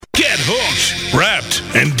hooked, wrapped,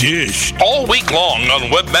 and dished. All week long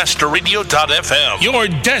on webmasterradio.fm. Your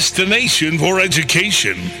destination for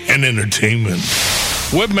education and entertainment.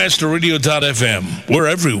 Webmasterradio.fm. We're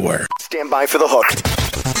everywhere. Stand by for the hook.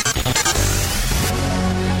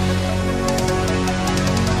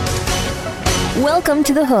 Welcome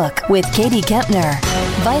to The Hook with Katie Kempner,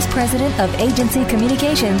 Vice President of Agency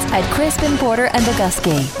Communications at Crispin, Porter &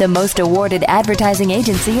 Bogusky, the most awarded advertising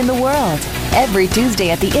agency in the world. Every Tuesday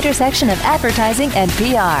at the intersection of advertising and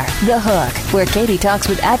PR, The Hook, where Katie talks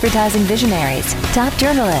with advertising visionaries, top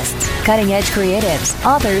journalists, cutting-edge creatives,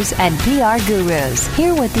 authors, and PR gurus.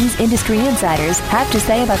 Hear what these industry insiders have to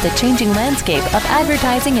say about the changing landscape of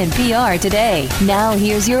advertising and PR today. Now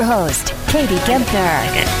here's your host, Katie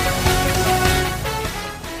Kempner.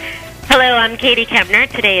 Hello, I'm Katie Kempner.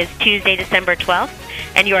 Today is Tuesday, December 12th,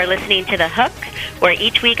 and you are listening to The Hook, where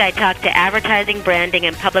each week I talk to advertising, branding,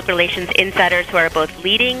 and public relations insiders who are both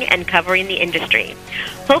leading and covering the industry.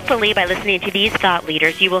 Hopefully, by listening to these thought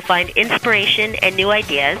leaders, you will find inspiration and new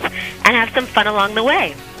ideas and have some fun along the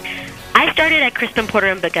way. I started at Crispin,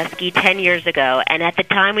 Porter & Bogusky 10 years ago, and at the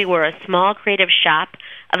time we were a small creative shop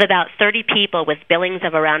of about 30 people with billings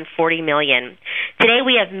of around $40 million. Today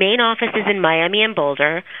we have main offices in Miami and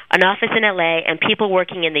Boulder, an office in LA, and people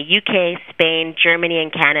working in the UK, Spain, Germany,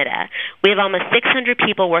 and Canada. We have almost 600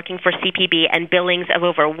 people working for CPB and billings of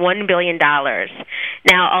over $1 billion.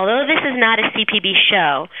 Now, although this is not a CPB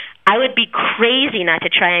show, I would be crazy not to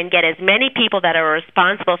try and get as many people that are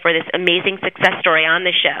responsible for this amazing success story on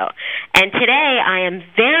the show. And today I am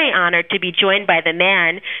very honored to be joined by the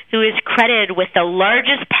man who is credited with the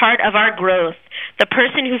largest part of our growth, the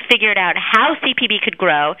person who figured out how CPB could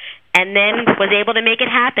grow and then was able to make it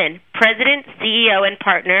happen. President, CEO, and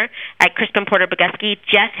partner at Crispin, Porter & Bogusky,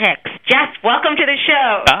 Jeff Hicks. Jeff, welcome to the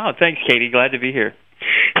show. Oh, thanks, Katie. Glad to be here.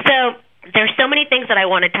 So there's so many things that I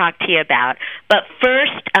want to talk to you about. But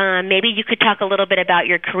first, maybe you could talk a little bit about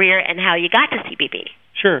your career and how you got to CPB.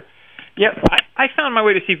 Sure. Yeah, I found my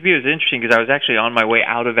way to CPB. It was interesting because I was actually on my way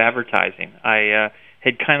out of advertising. I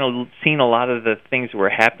had kind of seen a lot of the things that were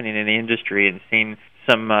happening in the industry and seen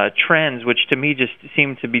some trends, which to me just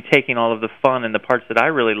seemed to be taking all of the fun and the parts that I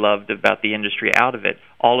really loved about the industry out of it.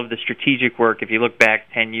 All of the strategic work, if you look back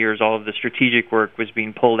 10 years, all of the strategic work was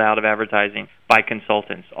being pulled out of advertising by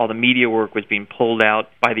consultants. All the media work was being pulled out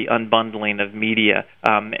by the unbundling of media.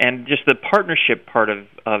 And just the partnership part of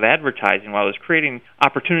advertising, while it was creating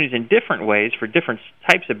opportunities in different ways for different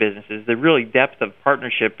types of businesses, the really depth of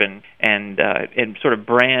partnership and sort of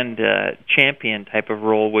brand champion type of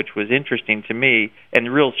role, which was interesting to me, and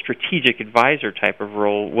the real strategic advisor type of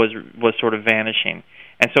role was sort of vanishing.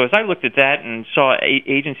 And so as I looked at that and saw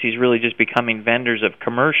agencies really just becoming vendors of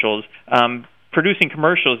commercials, producing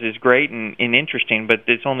commercials is great and interesting, but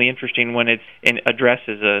it's only interesting when it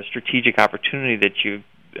addresses a strategic opportunity that you've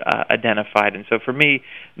identified. And so for me,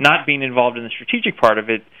 not being involved in the strategic part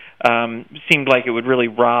of it seemed like it would really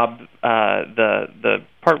rob the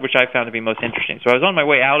part which I found to be most interesting. So I was on my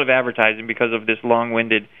way out of advertising because of this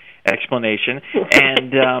long-winded explanation,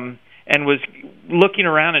 and was looking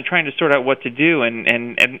around and trying to sort out what to do. And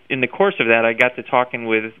in the course of that, I got to talking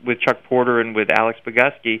with Chuck Porter and with Alex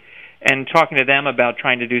Bogusky and talking to them about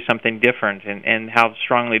trying to do something different and how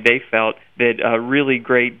strongly they felt that a really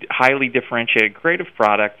great, highly differentiated creative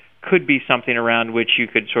product could be something around which you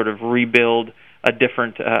could sort of rebuild a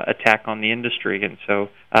different attack on the industry. And so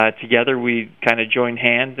together we kind of joined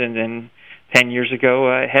hands and then 10 years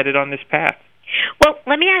ago headed on this path. Well,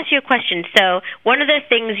 let me ask you a question. So one of the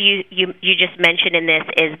things you just mentioned in this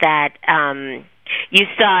is that you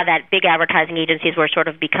saw that big advertising agencies were sort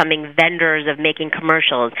of becoming vendors of making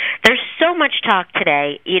commercials. There's so much talk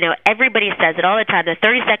today. You know, everybody says it all the time. The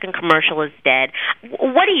 30-second commercial is dead.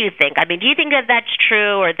 What do you think? I mean, do you think that that's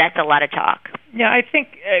true or that's a lot of talk? Yeah, I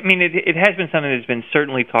mean, it has been something that's been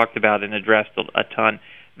certainly talked about and addressed a ton.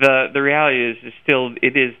 The reality is still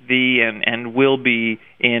it is and will be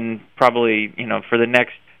in probably, for the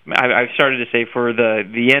next, I've started to say for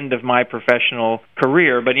the end of my professional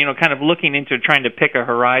career, but kind of looking into trying to pick a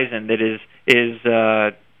horizon that is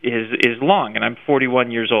long, and I'm 41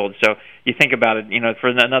 years old. So you think about it, for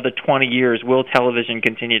another 20 years, will television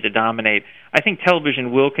continue to dominate? I think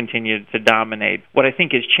television will continue to dominate. What I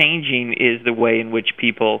think is changing is the way in which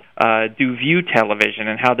people do view television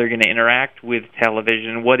and how they're going to interact with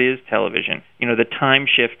television. What is television? The time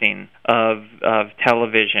shifting of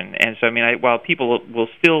television. And so, while people will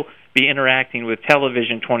still be interacting with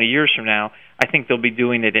television 20 years from now, I think they'll be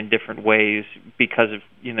doing it in different ways because of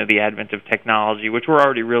the advent of technology, which we're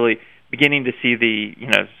already really beginning to see the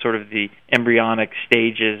sort of the embryonic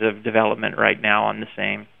stages of development right now on the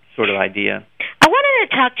same. sort of idea. I wanted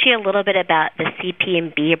to talk to you a little bit about the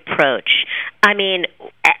CP&B approach. I mean,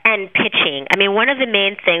 and pitching. I mean, one of the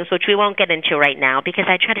main things, which we won't get into right now because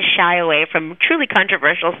I try to shy away from truly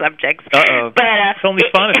controversial subjects. Uh-oh. But it's only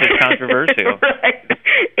fun if it's controversial. Right.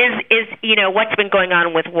 Is what's been going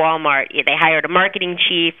on with Walmart. They hired a marketing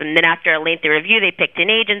chief, and then after a lengthy review, they picked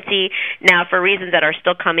an agency. Now, for reasons that are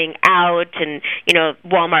still coming out, and,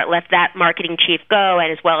 Walmart let that marketing chief go,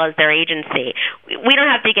 and as well as their agency. We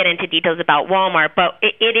don't have to get into details about Walmart, but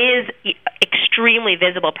it is extremely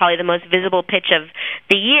visible, probably the most visible pitch of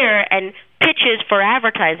the year, and pitches for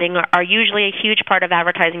advertising are usually a huge part of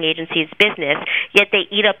advertising agencies' business, yet they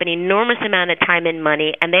eat up an enormous amount of time and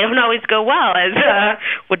money, and they don't always go well, as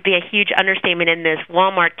would be a huge understatement in this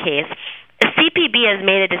Walmart case. The CPB has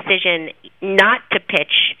made a decision not to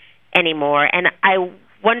pitch anymore, and I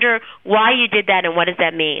wonder why you did that and what does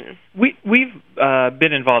that mean? We've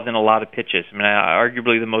been involved in a lot of pitches. I mean,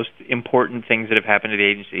 arguably the most important things that have happened to the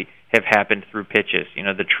agency have happened through pitches.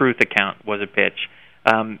 The Truth account was a pitch.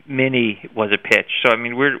 Mini was a pitch. So, I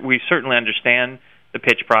mean, we certainly understand the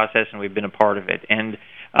pitch process, and we've been a part of it. And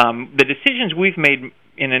the decisions we've made,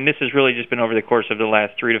 and this has really just been over the course of the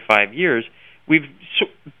last 3 to 5 years,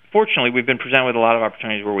 fortunately, we've been presented with a lot of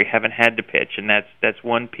opportunities where we haven't had to pitch, and that's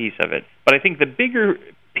one piece of it. But I think the bigger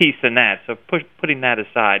piece than that, so putting that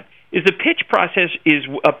aside, is the pitch process is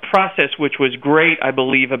a process which was great, I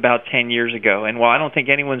believe, about 10 years ago. And while I don't think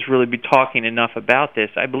anyone's really been talking enough about this,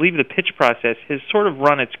 I believe the pitch process has sort of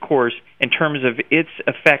run its course in terms of its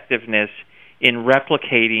effectiveness in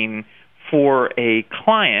replicating for a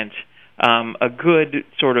client a good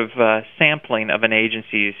sort of sampling of an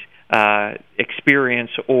agency's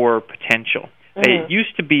experience or potential. Mm-hmm. It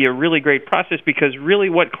used to be a really great process because really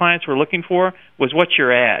what clients were looking for was, what's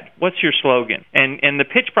your ad? What's your slogan? And the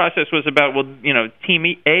pitch process was about, Team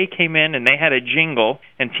A came in and they had a jingle,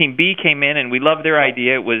 and Team B came in and we loved their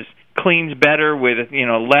idea. It was cleans better with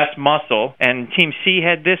less muscle, and Team C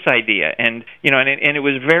had this idea, and it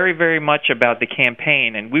was very, very much about the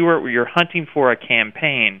campaign, and you're hunting for a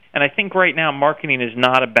campaign. And I think right now marketing is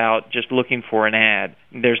not about just looking for an ad.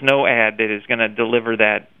 There's no ad that is going to deliver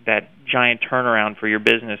that giant turnaround for your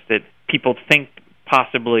business that people think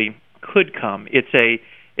possibly could come. It's a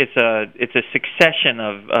succession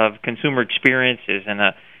of consumer experiences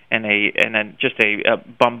and just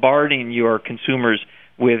bombarding your consumers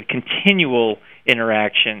with continual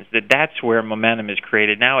interactions. That's where momentum is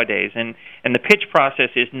created nowadays, and the pitch process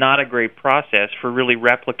is not a great process for really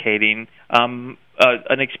replicating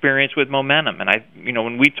an experience with momentum. And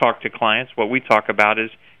when we talk to clients, what we talk about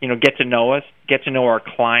is get to know us, get to know our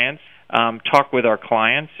clients, talk with our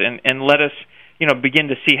clients, and let us begin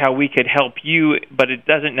to see how we could help you. But it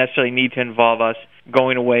doesn't necessarily need to involve us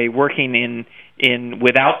going away, working in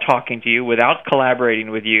without talking to you, without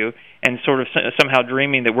collaborating with you, and sort of somehow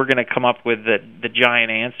dreaming that we're going to come up with the giant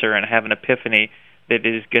answer and have an epiphany that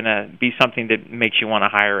is going to be something that makes you want to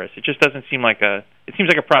hire us. It just doesn't seem like it seems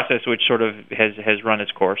like a process which sort of has run its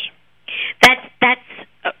course. That's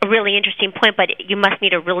a really interesting point, but you must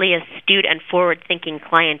need a really astute and forward-thinking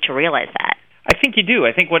client to realize that. I think you do.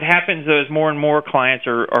 I think what happens, though, is more and more clients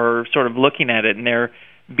are sort of looking at it, and they're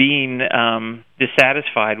being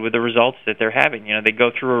dissatisfied with the results that they're having. They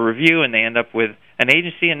go through a review and they end up with an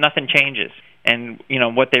agency and nothing changes. And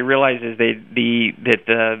what they realize is that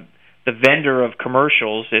the vendor of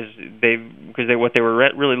commercials what they were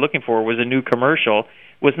really looking for was a new commercial,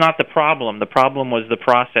 was not the problem. The problem was the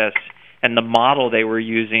process and the model they were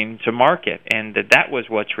using to market, and that was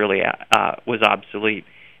what's really was obsolete.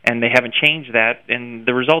 And they haven't changed that, and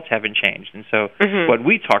the results haven't changed. And so what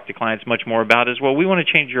we talk to clients much more about is, we want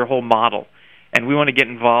to change your whole model, and we want to get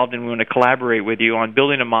involved, and we want to collaborate with you on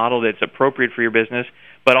building a model that's appropriate for your business,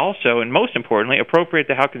 but also, and most importantly, appropriate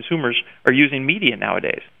to how consumers are using media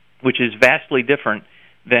nowadays, which is vastly different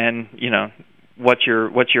than, what's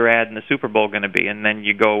your ad in the Super Bowl going to be, and then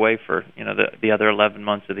you go away for, the other 11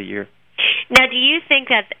 months of the year. Now, do you think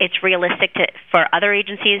that it's realistic for other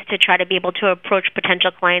agencies to try to be able to approach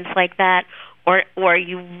potential clients like that, or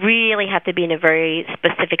you really have to be in a very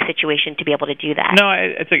specific situation to be able to do that? No,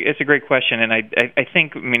 it's a great question, and I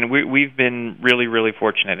think we've been really, really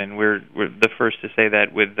fortunate, and we're the first to say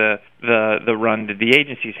that with the run that the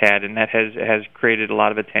agency's had, and that has created a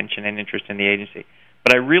lot of attention and interest in the agency.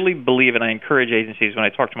 But I really believe, and I encourage agencies when I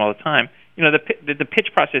talk to them all the time, the pitch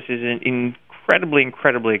process is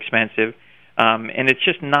incredibly expensive, and it's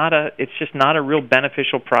just not a real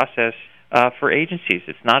beneficial process for agencies.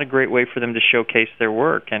 It's not a great way for them to showcase their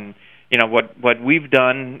work. And what we've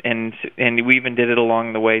done, and we even did it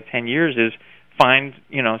along the way 10 years, is find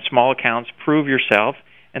small accounts, prove yourself,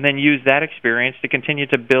 and then use that experience to continue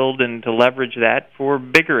to build and to leverage that for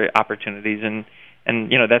bigger opportunities. And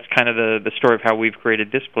that's kind of the story of how we've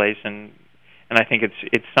created this place, and I think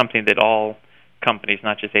it's something that all companies,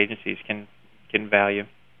 not just agencies, can value.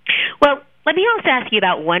 Well, let me also ask you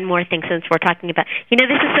about one more thing since we're talking about, this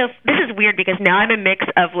is weird because now I'm a mix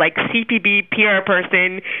of like CPB, PR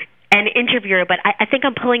person, and interviewer, but I think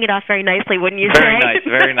I'm pulling it off very nicely, wouldn't you say? Very nice,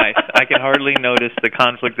 very nice. I can hardly notice the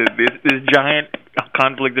conflict, this giant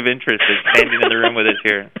conflict of interest that's standing in the room with us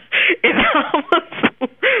here. It's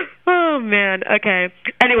almost, oh man, okay.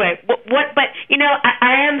 Anyway, but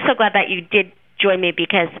I am so glad that you did join me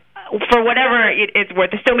because for whatever it's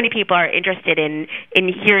worth, so many people are interested in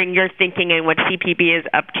hearing your thinking and what CPB is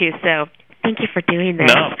up to, so thank you for doing this.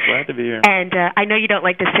 No, glad to be here. And I know you don't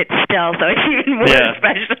like to sit still, so it's even more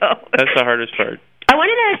special. That's the hardest part. I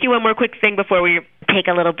wanted to ask you one more quick thing before we take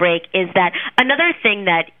a little break, is that another thing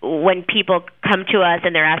that when people come to us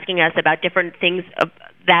and they're asking us about different things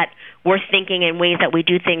that we're thinking and ways that we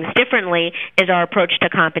do things differently is our approach to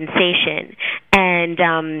compensation.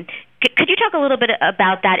 And could you talk a little bit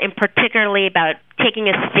about that, and particularly about taking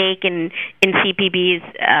a stake in CPB's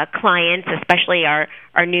clients, especially our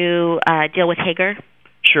new deal with Hager?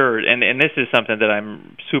 Sure, and this is something that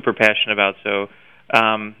I'm super passionate about. So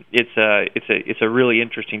it's a really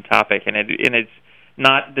interesting topic, and it's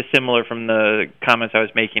not dissimilar from the comments I was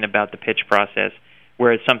making about the pitch process,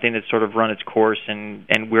 where it's something that's sort of run its course,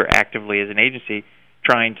 and we're actively as an agency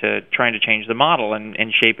trying to change the model and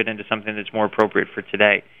shape it into something that's more appropriate for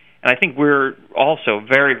today. And I think we're also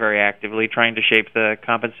very, very actively trying to shape the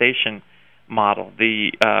compensation model.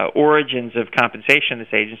 The origins of compensation in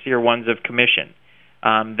this agency are ones of commission.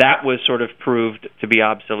 That was sort of proved to be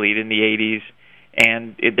obsolete in the 80s,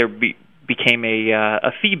 and there became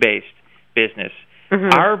a fee-based business.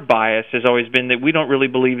 Mm-hmm. Our bias has always been that we don't really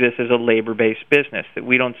believe this is a labor-based business, that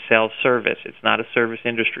we don't sell service. It's not a service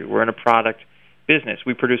industry. We're in a product business.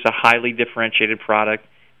 We produce a highly differentiated product.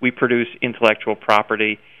 We produce intellectual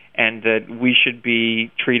property, and that we should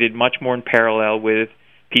be treated much more in parallel with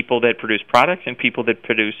people that produce products and people that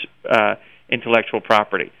produce intellectual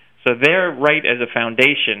property. So there, right as a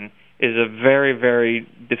foundation, is a very, very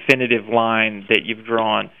definitive line that you've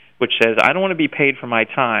drawn, which says, I don't want to be paid for my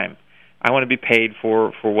time. I want to be paid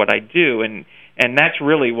for what I do. And that's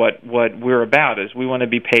really what we're about, is we want to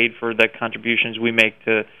be paid for the contributions we make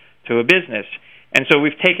to a business. And so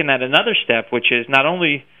we've taken that another step, which is not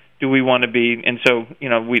only do we want to be, and so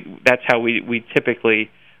that's how we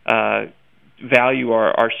typically value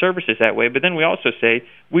our services that way, but then we also say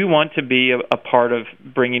we want to be a part of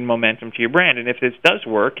bringing momentum to your brand. And if this does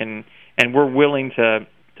work, and we're willing to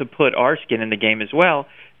put our skin in the game as well,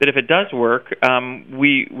 that if it does work,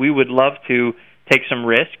 we would love to take some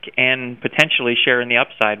risk and potentially share in the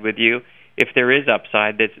upside with you if there is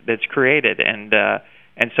upside that's created.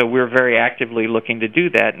 And so we're very actively looking to do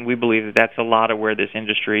that, and we believe that that's a lot of where this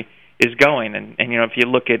industry is going. And if you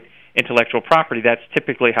look at intellectual property, that's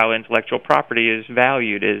typically how intellectual property is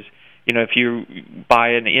valued. Is if you buy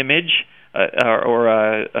an image or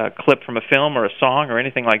a clip from a film or a song or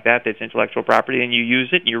anything like that that's intellectual property, and you use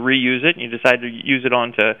it, and you reuse it, and you decide to use it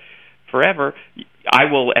on to forever, I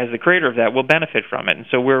will, as the creator of that, will benefit from it. And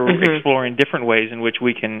so we're exploring different ways in which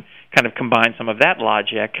we can kind of combine some of that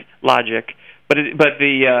logic. But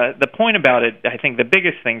the point about it, I think the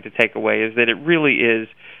biggest thing to take away is that it really is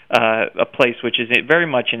a place which is very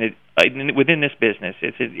much within this business.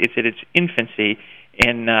 It's at its infancy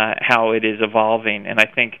in how it is evolving, and I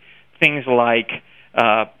think things like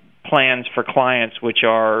plans for clients which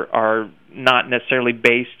are not necessarily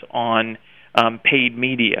based on paid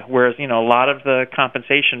media, whereas a lot of the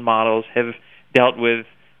compensation models have dealt with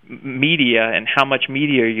media and how much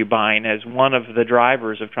media are you buying as one of the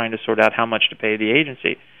drivers of trying to sort out how much to pay the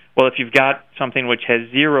agency. Well, if you've got something which has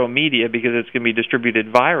zero media because it's going to be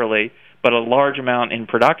distributed virally, but a large amount in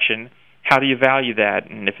production, how do you value that?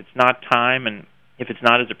 And if it's not time, and if it's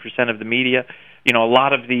not as a percent of the media, a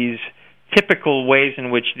lot of these typical ways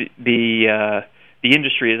in which the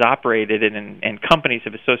industry is operated and companies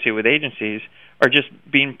have associated with agencies are just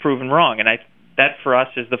being proven wrong. And that for us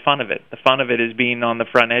is the fun of it. The fun of it is being on the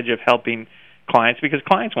front edge of helping clients, because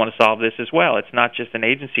clients want to solve this as well. It's not just an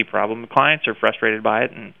agency problem. Clients are frustrated by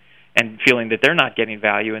it and feeling that they're not getting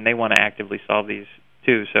value, and they want to actively solve these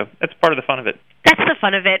too. So that's part of the fun of it. That's the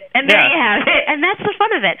fun of it. And there you have it. And that's the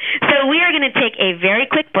fun of it. So we are going to take a very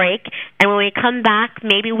quick break, and when we come back,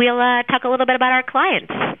 maybe we'll talk a little bit about our clients.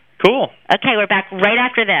 Cool. Okay, we're back right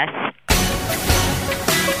after this.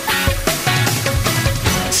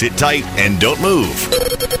 Sit tight and don't move.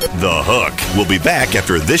 The Hook will be back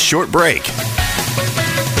after this short break.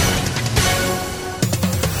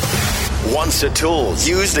 Once a tool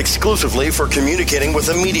used exclusively for communicating with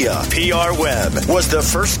the media, PR Web was the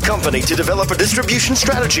first company to develop a distribution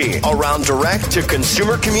strategy around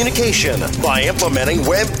direct-to-consumer communication by implementing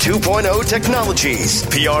Web 2.0 technologies.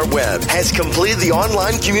 PR Web has completed the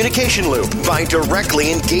online communication loop by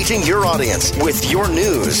directly engaging your audience with your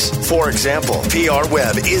news. For example, PR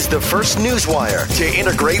Web is the first newswire to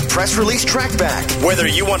integrate press release trackback. Whether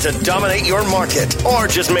you want to dominate your market or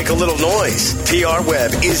just make a little noise, PR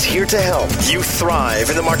Web is here to help you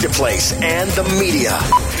thrive in the marketplace and the media.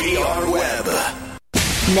 PR Web.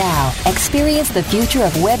 Now, experience the future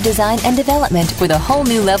of web design and development with a whole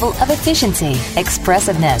new level of efficiency,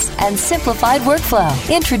 expressiveness, and simplified workflow.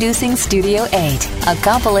 Introducing Studio 8, a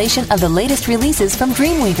compilation of the latest releases from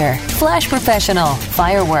Dreamweaver, Flash Professional,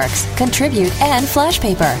 Fireworks, Contribute, and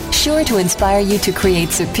FlashPaper. Sure to inspire you to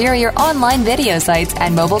create superior online video sites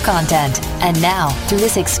and mobile content. And now, through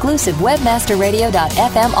this exclusive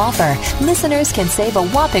WebmasterRadio.fm offer, listeners can save a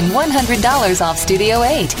whopping $100 off Studio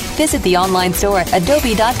 8. Visit the online store at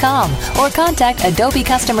Adobe.com or contact Adobe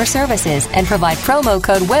Customer Services and provide promo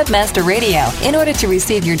code Webmaster Radio in order to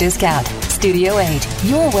receive your discount. Studio 8,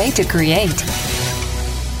 your way to create.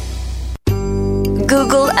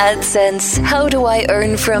 Google AdSense. How do I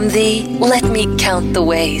earn from thee? Let me count the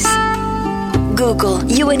ways. Google,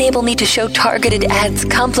 you enable me to show targeted ads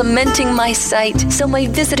complementing my site so my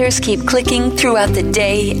visitors keep clicking throughout the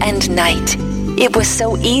day and night. It was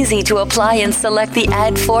so easy to apply and select the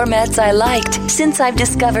ad formats I liked. Since I've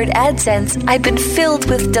discovered AdSense, I've been filled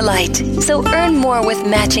with delight. So earn more with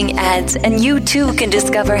matching ads, and you too can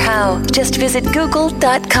discover how. Just visit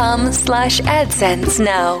google.com/AdSense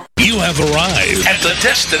now. You have arrived at the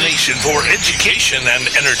destination for education and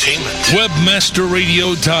entertainment.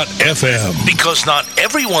 WebmasterRadio.fm. Because not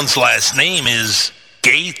everyone's last name is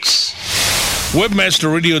Gates.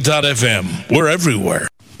 WebmasterRadio.fm. We're everywhere.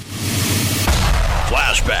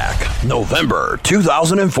 Flashback, November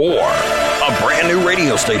 2004. A brand new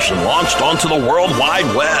radio station launched onto the World Wide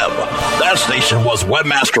Web. That station was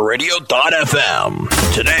WebmasterRadio.fm.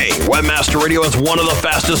 Today, Webmaster Radio is one of the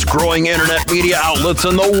fastest growing internet media outlets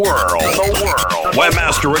in the world.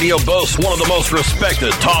 Webmaster Radio boasts one of the most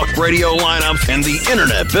respected talk radio lineups in the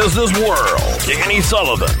internet business world. Danny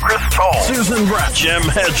Sullivan, Chris Toll, Susan Bratt, Jim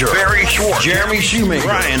Hedger, Barry Schwartz, Jeremy Shoemaker,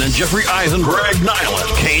 Ryan and Jeffrey Eisen, Greg Nyland,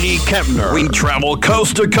 Katie Kempner. We travel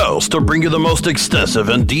coast to coast to bring you the most extensive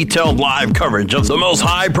and detailed live coverage of the most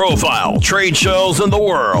high-profile trade shows in the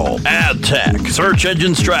world. Ad tech, search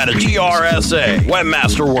engine strategy, RSA,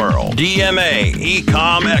 Webmaster World, DMA,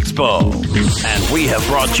 Ecom Expo. And we have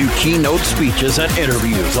brought you keynote speeches and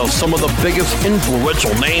interviews of some of the biggest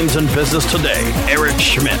influential names in business today. Eric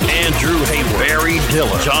Schmidt, Andrew Hayward, Barry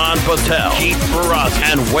Diller, John Patel, Keith Barras,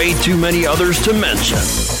 and way too many others to mention.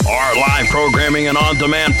 Our live programming and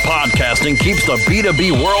on-demand podcasting keeps the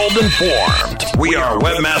B2B world informed. We are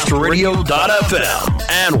WebmasterRadio.fm,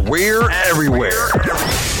 and we're everywhere.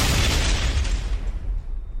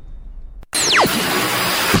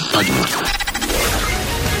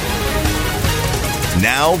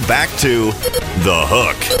 Now back to The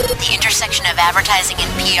Hook. The intersection of advertising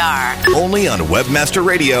and PR. Only on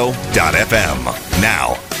WebmasterRadio.fm.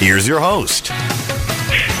 Now, here's your host.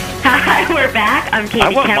 Hi, we're back. I'm Katie I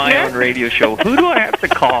want Kempner. my own radio show. Who do I have to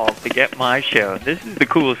call to get my show? This is the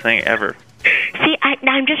coolest thing ever. See,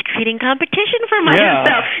 I'm just creating competition for myself.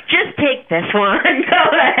 Yeah. Just take this one. Go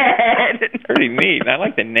ahead. Pretty neat. I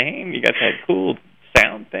like the name. You got that cool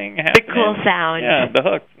sound thing happening. The cool sound. Yeah, The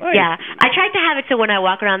Hook. Nice. Yeah. I tried to have it so when I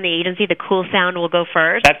walk around the agency, the cool sound will go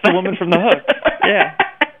first. That's the woman from The Hook. Yeah.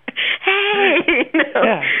 Hey. No.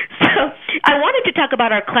 Yeah. So I wanted to talk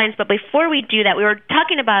about our clients, but before we do that, we were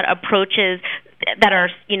talking about approaches that are,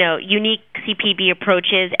 unique CPB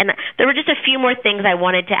approaches, and there were just a few more things I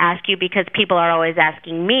wanted to ask you because people are always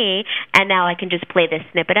asking me, and now I can just play this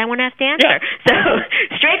snippet I want to have to answer. Yeah. So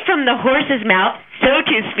straight from the horse's mouth, so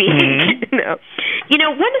to speak. Mm-hmm.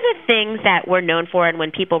 One of the things that we're known for, and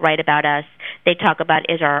when people write about us, they talk about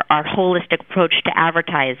is our holistic approach to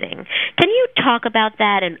advertising. Can you talk about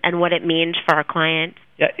that and what it means for our clients?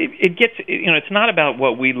 Yeah, it gets, it's not about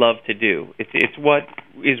what we love to do. It's what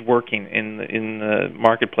is working in the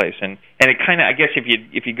marketplace, and it kind of, I guess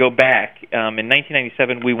if you go back, in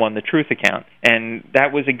 1997 we won the Truth Account, and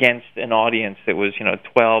that was against an audience that was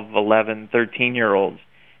 12, 11, 13-year-olds,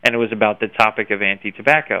 and it was about the topic of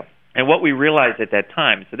anti-tobacco. And what we realized at that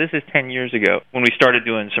time, so this is 10 years ago, when we started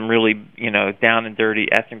doing some really, down and dirty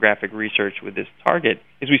ethnographic research with this target,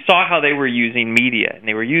 is we saw how they were using media, and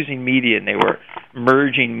they were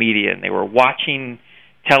merging media, and they were watching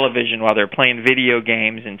television while they're playing video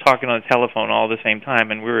games and talking on the telephone all at the same time,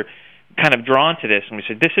 and we kind of drawn to this, and we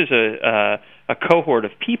said, this is a cohort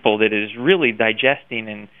of people that is really digesting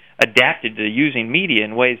and adapted to using media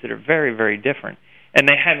in ways that are very, very different. And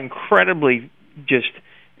they have incredibly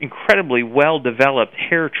well-developed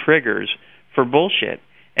hair triggers for bullshit.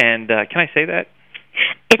 And can I say that?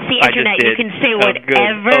 It's the internet. You can say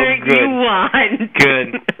whatever you want.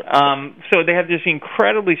 Good. So they have this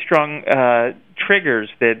incredibly strong triggers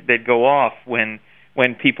that go off when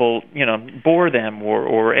people, bore them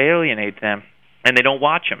or alienate them, and they don't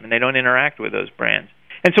watch them and they don't interact with those brands.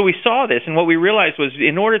 And so we saw this, and what we realized was,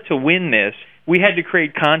 in order to win this, we had to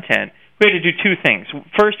create content. We had to do two things.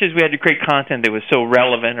 First is we had to create content that was so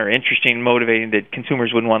relevant or interesting and motivating that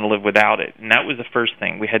consumers wouldn't want to live without it. And that was the first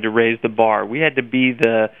thing. We had to raise the bar. We had to be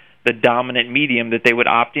the dominant medium that they would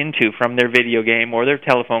opt into from their video game or their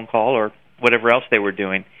telephone call or whatever else they were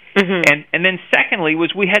doing. Mm-hmm. And then secondly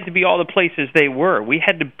was we had to be all the places they were. We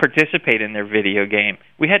had to participate in their video game.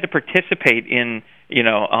 We had to participate in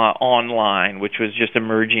online, which was just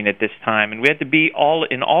emerging at this time, and we had to be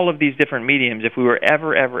in all of these different mediums if we were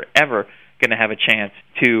ever going to have a chance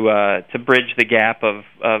to bridge the gap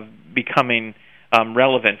of becoming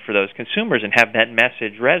relevant for those consumers and have that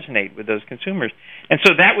message resonate with those consumers. And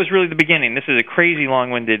so that was really the beginning. This is a crazy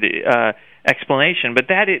long-winded explanation, but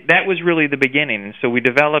that was really the beginning. And so we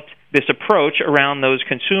developed this approach around those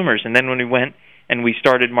consumers, and then when we went and we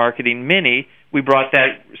started marketing Mini, we brought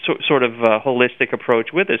that sort of holistic approach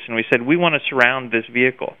with us, and we said, we want to surround this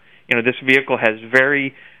vehicle. This vehicle has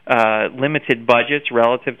very limited budgets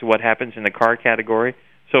relative to what happens in the car category.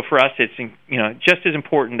 So for us, it's just as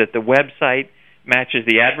important that the website matches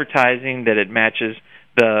the advertising, that it matches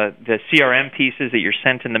the CRM pieces that you're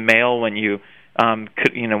sent in the mail when you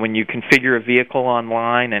when you configure a vehicle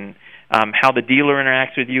online, and how the dealer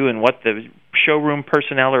interacts with you, and what the showroom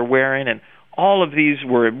personnel are wearing, and all of these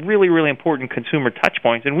were really, really important consumer touch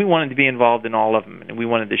points, and we wanted to be involved in all of them, and we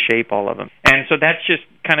wanted to shape all of them. And so that's just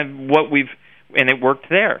kind of what and it worked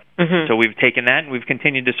there. Mm-hmm. So we've taken that, and we've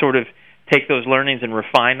continued to sort of take those learnings and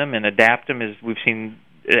refine them and adapt them as we've seen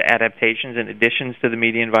adaptations and additions to the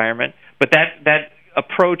media environment. But that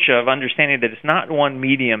approach of understanding that it's not one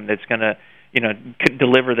medium that's going to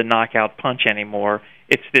deliver the knockout punch anymore.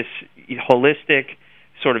 It's this holistic,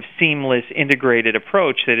 sort of seamless, integrated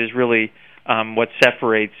approach that is really what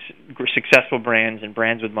separates successful brands and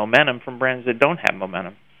brands with momentum from brands that don't have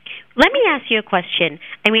momentum. Let me ask you a question.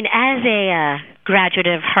 I mean, as a graduate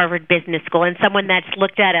of Harvard Business School and someone that's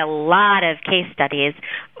looked at a lot of case studies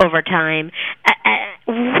over time,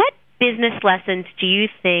 what business lessons do you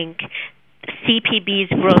think CPB's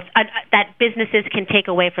growth, that businesses can take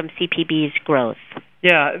away from CPB's growth?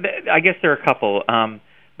 Yeah, I guess there are a couple.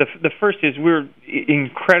 The first is we're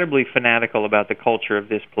incredibly fanatical about the culture of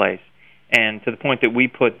this place, and to the point that we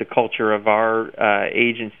put the culture of our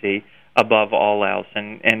agency above all else.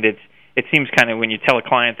 And it seems kind of, when you tell a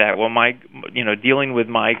client that, well, dealing with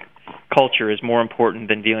my culture is more important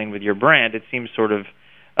than dealing with your brand, it seems sort of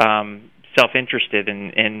self-interested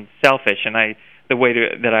and selfish. And the way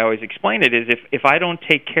that I always explain it is, if I don't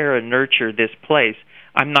take care and nurture this place,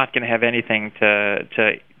 I'm not going to have anything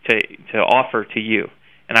to offer to you,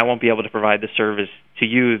 and I won't be able to provide the service to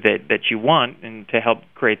you that you want and to help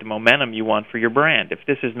create the momentum you want for your brand. If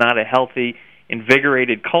this is not a healthy,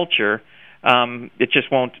 invigorated culture, it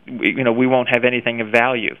just won't. We won't have anything of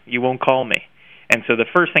value. You won't call me, and so the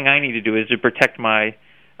first thing I need to do is to protect my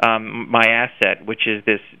asset, which is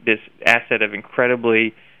this asset of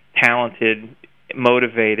incredibly talented,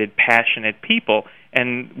 motivated, passionate people.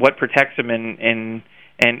 And what protects them and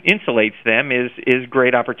insulates them is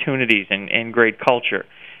great opportunities and great culture.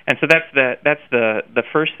 And so that's the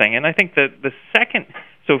first thing. And I think that the second,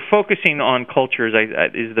 so focusing on culture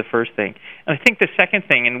is the first thing. And I think the second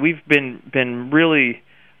thing, and we've been really,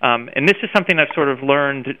 and this is something I've sort of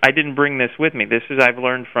learned. I didn't bring this with me. This is I've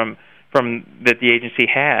learned from that the agency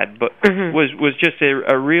had, but mm-hmm. was just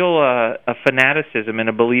a real a fanaticism and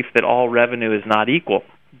a belief that all revenue is not equal.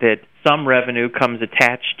 That some revenue comes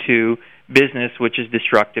attached to business which is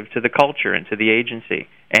destructive to the culture and to the agency,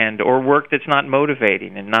 or work that's not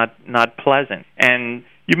motivating and not pleasant. And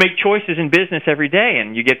you make choices in business every day,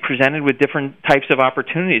 and you get presented with different types of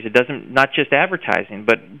opportunities. It doesn't, not just advertising,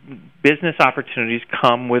 but business opportunities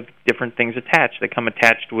come with different things attached. They come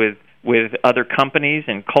attached with other companies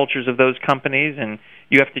and cultures of those companies, and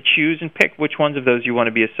you have to choose and pick which ones of those you want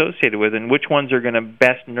to be associated with and which ones are going to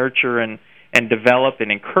best nurture and develop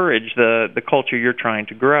and encourage the culture you're trying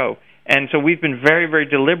to grow. And so we've been very, very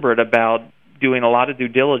deliberate about doing a lot of due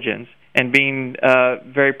diligence and being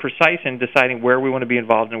very precise in deciding where we want to be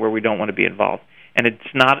involved and where we don't want to be involved. And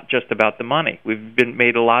it's not just about the money. We've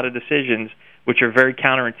made a lot of decisions which are very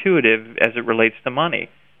counterintuitive as it relates to money,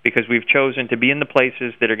 because we've chosen to be in the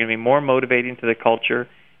places that are going to be more motivating to the culture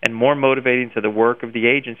and more motivating to the work of the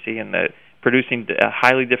agency and the producing a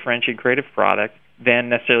highly differentiated creative product than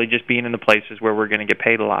necessarily just being in the places where we're going to get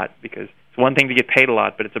paid a lot. Because it's one thing to get paid a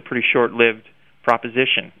lot, but it's a pretty short-lived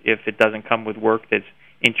proposition if it doesn't come with work that's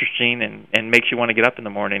interesting and makes you want to get up in the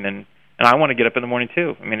morning. And I want to get up in the morning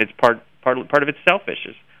too. I mean, it's part of it's selfish.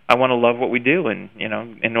 I want to love what we do, and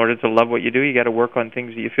in order to love what you do, you got to work on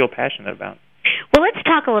things that you feel passionate about. Well, let's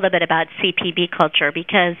talk a little bit about CPB culture,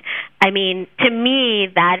 because I mean, to me,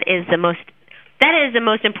 that is the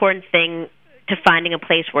most important thing to finding a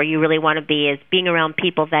place where you really want to be, is being around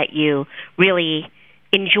people that you really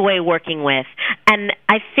enjoy working with. And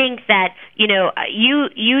I think that,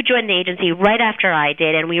 you joined the agency right after I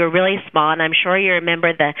did, and we were really small, and I'm sure you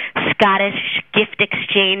remember the Scottish gift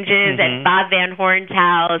exchanges at Bob Van Horn's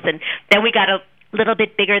house, and then we got a little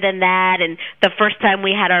bit bigger than that, and the first time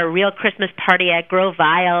we had our real Christmas party at Grove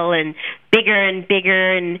Isle, and bigger,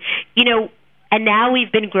 and and now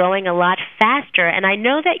we've been growing a lot faster, and I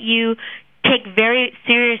know that you take very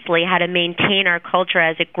seriously how to maintain our culture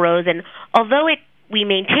as it grows, and although we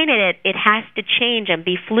maintain it has to change and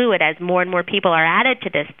be fluid as more and more people are added to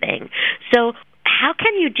this thing. So how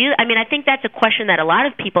can you do? I mean, I think that's a question that a lot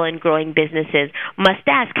of people in growing businesses must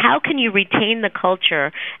ask. How can you retain the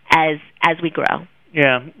culture as we grow?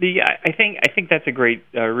 Yeah, I think that's a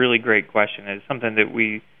really great question. It's something that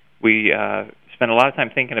we spend a lot of time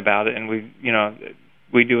thinking about it, and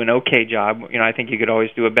we do an okay job. I think you could always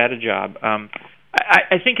do a better job.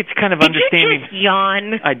 I think it's kind of understanding. Did you just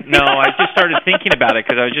yawn? I just started thinking about it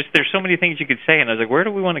because there's so many things you could say, and I was like, where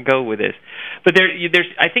do we want to go with this? But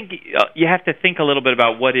I think you have to think a little bit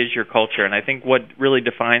about what is your culture, and I think what really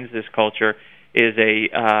defines this culture is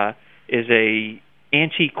a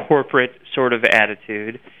anti-corporate sort of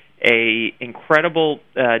attitude, a incredible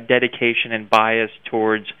dedication and bias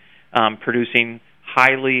towards producing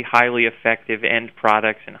highly effective end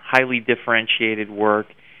products and highly differentiated work,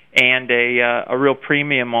 and a real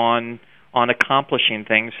premium on accomplishing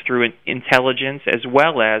things through intelligence as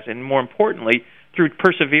well as, and more importantly, through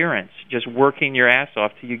perseverance, just working your ass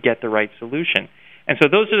off till you get the right solution. And so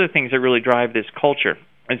those are the things that really drive this culture.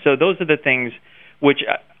 And so those are the things which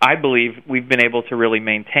I believe we've been able to really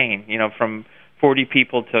maintain, from 40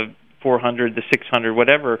 people to 400 to 600,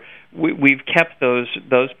 whatever. We've kept those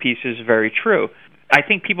pieces very true. I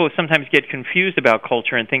think people sometimes get confused about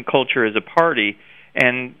culture and think culture is a party,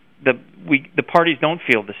 and the parties don't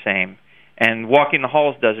feel the same, and walking the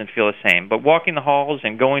halls doesn't feel the same. But walking the halls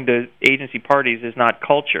and going to agency parties is not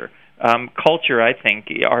culture. Culture, I think,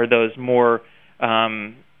 are those more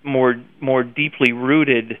deeply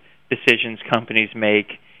rooted decisions companies make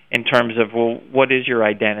in terms of, well, what is your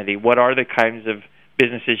identity? What are the kinds of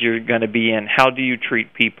businesses you're going to be in? How do you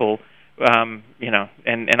treat people? And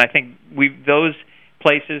I think those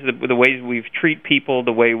places, the ways we've treated people,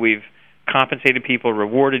 the way we've compensated people,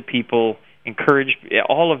 rewarded people, encouraged,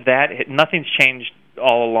 all of that, nothing's changed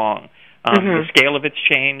all along. The scale of it's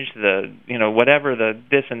changed, whatever, the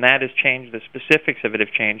this and that has changed, the specifics of it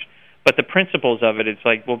have changed, but the principles of it, it's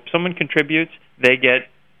like, well, someone contributes, they get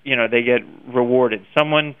rewarded.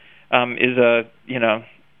 Someone is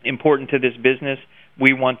important to this business,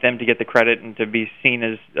 we want them to get the credit and to be seen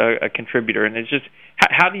as a contributor. And it's just,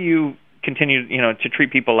 how do you continue, to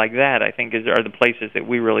treat people like that, I think are the places that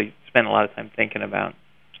we really spend a lot of time thinking about.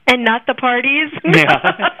 And not the parties.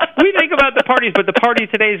 Yeah, we think about the parties, but the party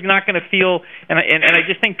today is not going to feel. And I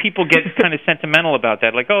just think people get kind of sentimental about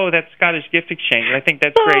that, like, oh, that's Scottish gift exchange, and I think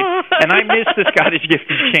that's great, and I miss the Scottish gift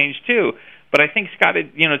exchange too. But I think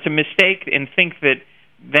to mistake and think that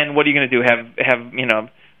then what are you going to do? Have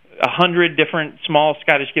 100 different small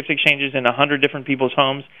Scottish gift exchanges in 100 different people's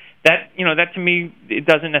homes? That to me, it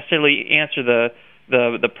doesn't necessarily answer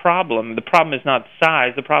the problem. The problem is not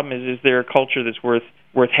size. The problem is there a culture that's worth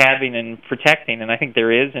having and protecting? And I think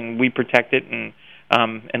there is, and we protect it and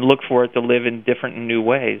look for it to live in different and new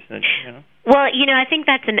ways. Well, I think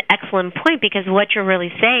that's an excellent point, because what you're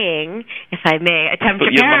really saying, if I may attempt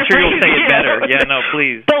to paraphrase, I'm sure you'll say it better. Yeah, no,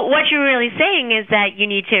 please. But what you're really saying is that you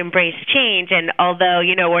need to embrace change, and although,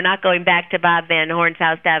 we're not going back to Bob Van Horn's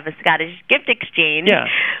house to have a Scottish gift exchange,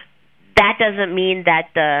 that doesn't mean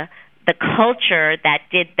that the culture that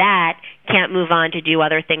did that can't move on to do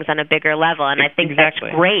other things on a bigger level, and I think that's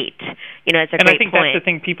great. It's a great point. And I think that's the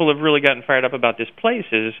thing people have really gotten fired up about this place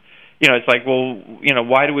is, it's like, well,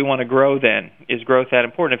 why do we want to grow then? Is growth that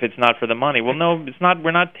important if it's not for the money? Well, no, it's not.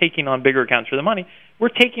 We're not taking on bigger accounts for the money. We're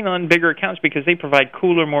taking on bigger accounts because they provide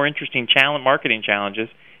cooler, more interesting marketing challenges,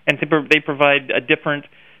 and they provide a different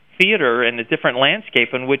theater and a different landscape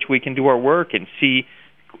in which we can do our work and see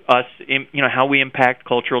us, how we impact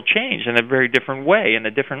cultural change in a very different way, in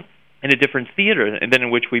a different theater than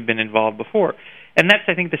in which we've been involved before. And that's,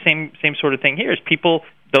 I think, the same sort of thing here. Is people,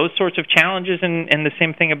 those sorts of challenges, and the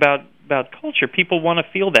same thing about culture. People want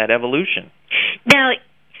to feel that evolution. Now,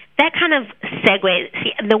 that kind of segues.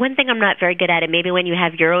 See, the one thing I'm not very good at, and maybe when you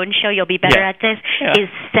have your own show you'll be better at this, is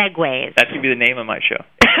segues. That should be the name of my show.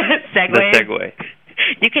 Segues? The segue.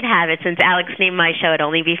 You could have it, since Alex named my show. It'd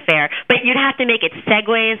only be fair. But you'd have to make it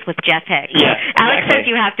Segues with Jeff Hicks. Yeah, Alex says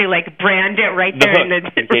you have to brand it right there.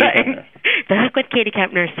 The Hook with Katie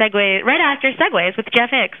Kempner. Segue right after Segues with Jeff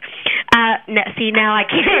Hicks. Now I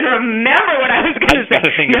can't even remember what I was going to say. I got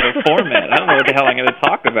to think of a format. I don't know what the hell I'm going to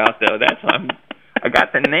talk about, though. I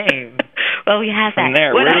got the name. Well, we have that. From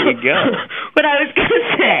there, where do we go? What I was going to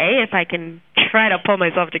say, if I can try to pull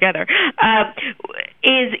myself together,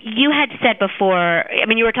 is you had said before,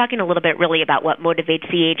 you were talking a little bit really about what motivates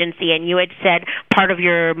the agency, and you had said part of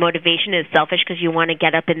your motivation is selfish because you want to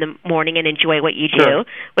get up in the morning and enjoy what you do,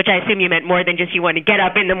 which I assume you meant more than just you want to get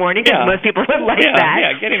up in the morning, because most people would like that.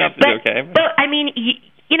 Yeah, getting up is okay. So, any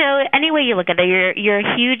way you look at it, you're a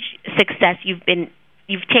huge success.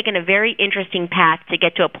 You've taken a very interesting path to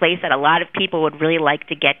get to a place that a lot of people would really like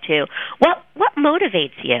to get to. What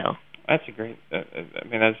motivates you? That's a great.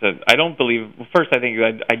 I don't believe. First,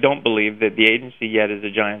 I don't believe that the agency yet is a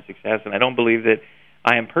giant success, and I don't believe that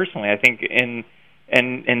I am personally. I think, and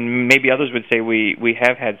maybe others would say we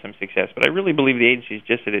have had some success, but I really believe the agency is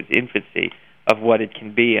just at its infancy of what it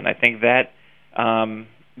can be, and I think that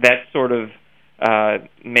sort of.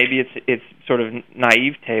 Maybe it's sort of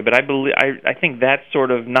naivete, but I think that's sort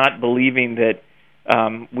of not believing that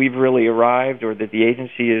we've really arrived, or that the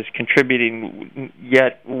agency is contributing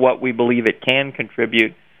yet what we believe it can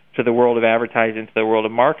contribute to the world of advertising, to the world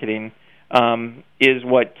of marketing, is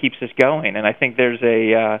what keeps us going. And I think there's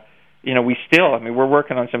we're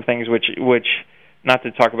working on some things which not to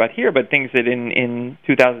talk about here, but things that in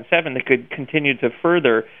 2007 that could continue to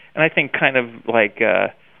further, and I think kind of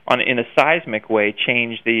in a seismic way,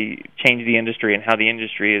 change the industry and how the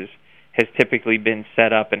industry has typically been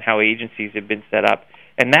set up and how agencies have been set up.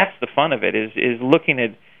 And that's the fun of it, is looking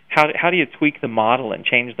at how do you tweak the model and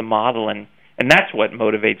change the model, and that's what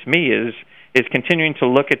motivates me is continuing to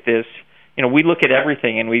look at this. We look at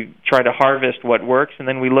everything and we try to harvest what works, and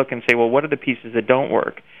then we look and say, well, what are the pieces that don't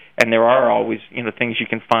work? And there are always things you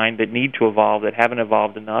can find that need to evolve, that haven't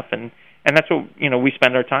evolved enough, and that's what we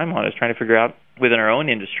spend our time on, is trying to figure out within our own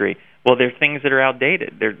industry. Well, there are things that are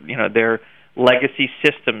outdated. They're legacy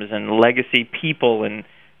systems and legacy people and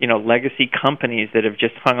legacy companies that have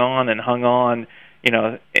just hung on,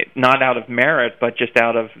 not out of merit, but just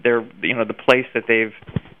out of their the place that they've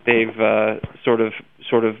sort of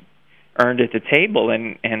earned at the table,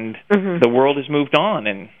 and the world has moved on,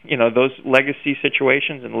 and those legacy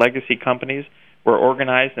situations and legacy companies were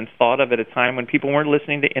organized and thought of at a time when people weren't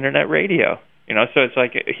listening to internet radio. So it's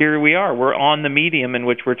like, here we are. We're on the medium in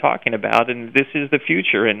which we're talking about, and this is the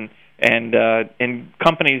future. And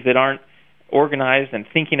companies that aren't organized and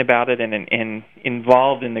thinking about it and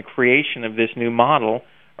involved in the creation of this new model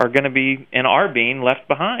are going to be and are being left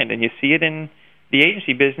behind. And you see it in the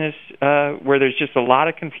agency business, where there's just a lot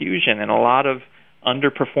of confusion and a lot of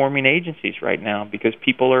underperforming agencies right now, because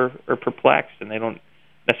people are perplexed and they don't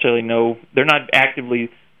necessarily know. They're not actively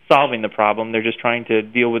solving the problem. They're just trying to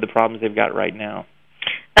deal with the problems they've got right now.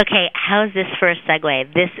 Okay, how's this for a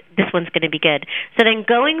segue? This one's going to be good. So then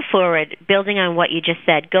going forward, building on what you just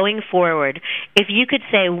said, going forward, if you could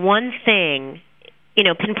say one thing,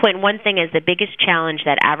 pinpoint one thing as the biggest challenge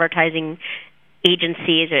that advertising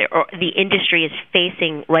agencies or the industry is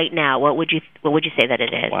facing right now, what would you say that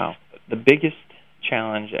it is? Wow. The biggest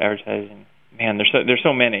challenge advertising. Man, there's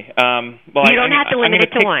so many. You don't have to limit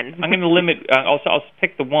it to one. I'm going to limit. I'll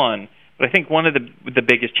pick the one. But I think one of the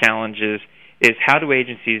biggest challenges is how do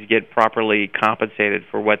agencies get properly compensated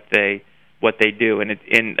for what they do? And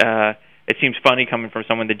it seems funny coming from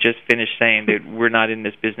someone that just finished saying that we're not in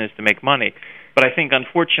this business to make money. But I think,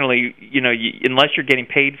 unfortunately, unless you're getting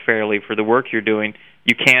paid fairly for the work you're doing,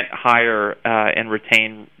 you can't hire and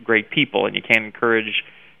retain great people, and you can't encourage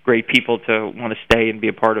great people to want to stay and be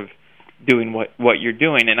a part of doing what you're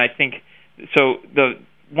doing. And I think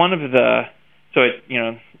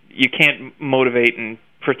you can't motivate and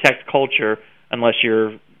protect culture unless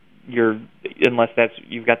you've got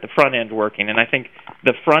the front end working. And I think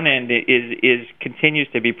the front end continues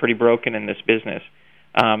to be pretty broken in this business.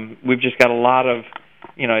 We've just got a lot of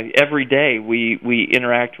every day we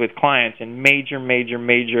interact with clients in major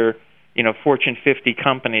Fortune 50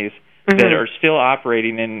 companies that are still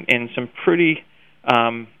operating in some pretty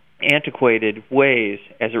antiquated ways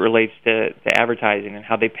as it relates to advertising and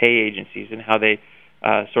how they pay agencies and how they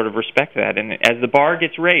sort of respect that. And as the bar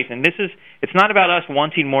gets raised, and it's not about us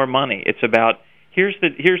wanting more money. It's about here's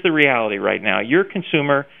the reality right now. Your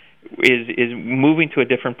consumer is moving to a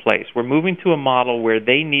different place. We're moving to a model where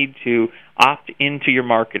they need to opt into your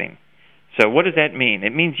marketing. So what does that mean?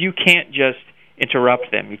 It means you can't just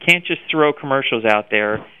interrupt them. You can't just throw commercials out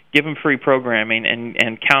there, give them free programming, and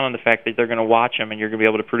count on the fact that they're going to watch them and you're going to be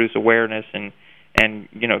able to produce awareness and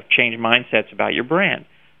change mindsets about your brand.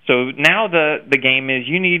 So now the game is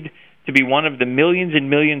you need to be one of the millions and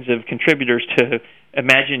millions of contributors to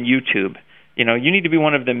imagine YouTube. You need to be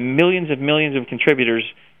one of the millions of contributors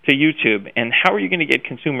to YouTube. And how are you going to get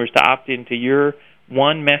consumers to opt into your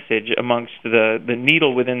one message amongst the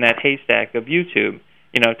needle within that haystack of YouTube,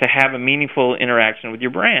 to have a meaningful interaction with your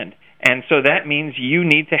brand? And so that means you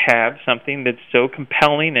need to have something that's so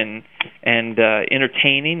compelling and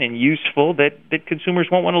entertaining and useful that consumers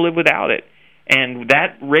won't want to live without it. And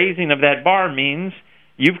that raising of that bar means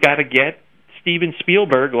you've got to get Steven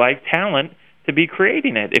Spielberg-like talent to be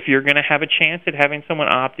creating it if you're going to have a chance at having someone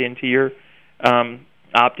opt into your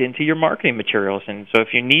marketing materials. And so if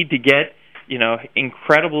you need to get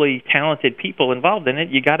incredibly talented people involved in it,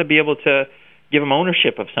 you got to be able to give them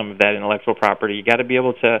ownership of some of that intellectual property. You got to be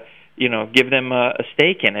able to give them a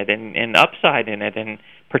stake in it and upside in it and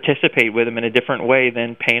participate with them in a different way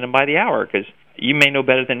than paying them by the hour. Because you may know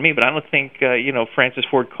better than me, but I don't think Francis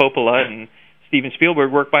Ford Coppola and Steven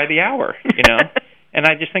Spielberg work by the hour. And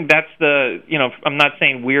I just think that's I'm not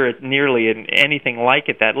saying we're at nearly anything like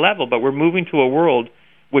at that level, but we're moving to a world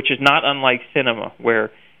which is not unlike cinema, where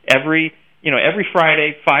every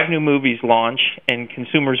Friday 5 new movies launch and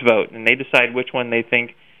consumers vote, and they decide which one they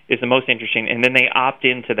think is the most interesting, and then they opt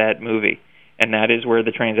into that movie, and that is where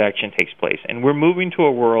the transaction takes place. And we're moving to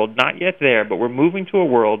a world, not yet there, but we're moving to a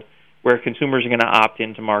world where consumers are going to opt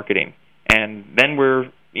into marketing. And then we're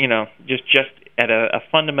just at a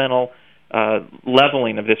fundamental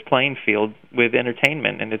leveling of this playing field with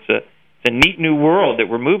entertainment, and it's a neat new world that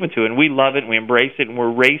we're moving to, and we love it, and we embrace it, and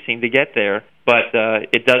we're racing to get there, but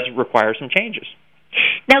it does require some changes.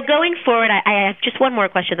 Now, going forward, I have just one more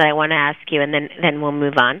question that I want to ask you, and then we'll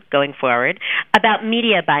move on, going forward, about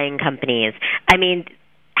media buying companies. I mean,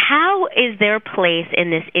 how is their place in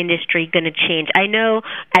this industry going to change? I know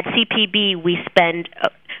at CPB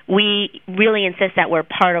we really insist that we're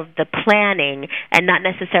part of the planning and not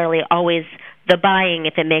necessarily always the buying,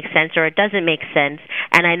 if it makes sense or it doesn't make sense.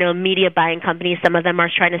 And I know media buying companies, some of them are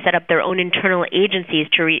trying to set up their own internal agencies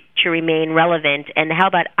to remain relevant. And how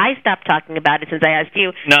about I stop talking about it since I asked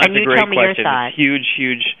you, and you tell me your thoughts? It's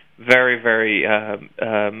huge, very, very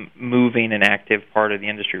moving and active part of the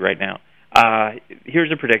industry right now.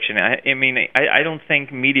 Here's a prediction. I don't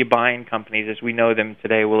think media buying companies as we know them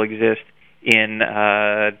today will exist in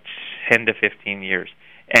 10 to 15 years.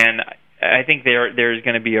 And I think there's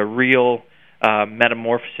going to be a real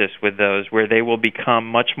metamorphosis with those, where they will become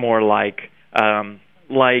much more like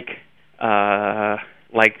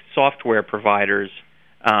software providers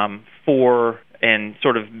for and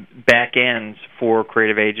sort of back ends for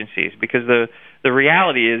creative agencies. Because the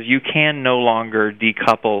reality is you can no longer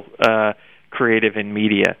decouple creative and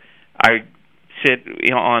media. I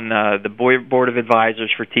sit on the board of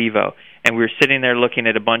advisors for TiVo, and we were sitting there looking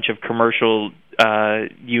at a bunch of commercial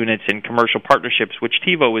units and commercial partnerships, which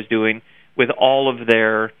TiVo was doing with all of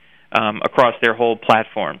their across their whole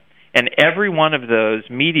platform. And every one of those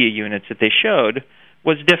media units that they showed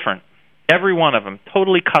was different. Every one of them,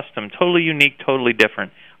 totally custom, totally unique, totally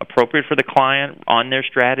different, appropriate for the client, on their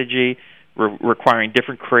strategy, requiring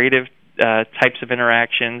different creative types of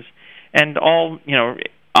interactions, and all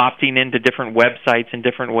opting into different websites in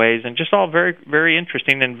different ways, and just all very, very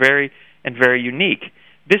interesting and very unique.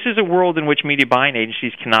 This is a world in which media buying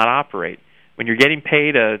agencies cannot operate. When you're getting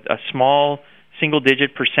paid a small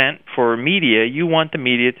single-digit % for media, you want the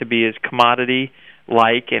media to be as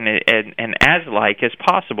commodity-like and as like as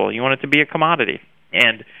possible. You want it to be a commodity.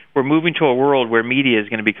 And we're moving to a world where media is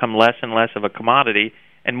going to become less and less of a commodity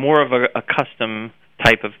and more of a custom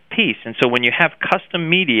type of piece. And so when you have custom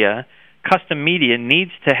media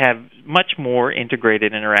needs to have much more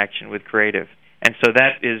integrated interaction with creative. And so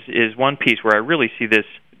that is one piece where I really see this.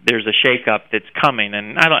 There's a shakeup that's coming,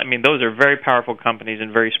 and those are very powerful companies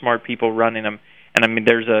and very smart people running them. And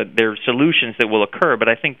there are solutions that will occur, but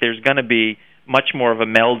I think there's going to be much more of a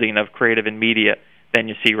melding of creative and media than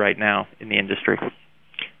you see right now in the industry.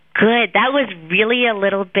 Good. That was really a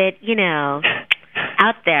little bit,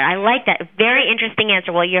 out there. I like that. Very interesting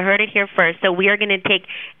answer. Well, you heard it here first. So we are going to take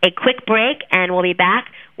a quick break, and we'll be back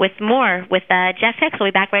with more with Jeff Hicks. We'll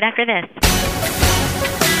be back right after this.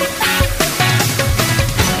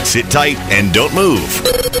 Sit tight and don't move.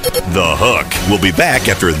 The Hook will be back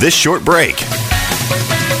after this short break.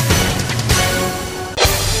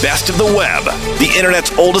 Best of the Web, the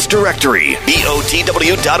Internet's oldest directory,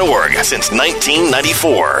 BOTW.org, since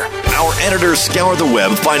 1994. Our editors scour the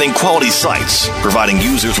web finding quality sites, providing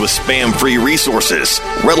users with spam-free resources,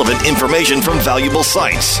 relevant information from valuable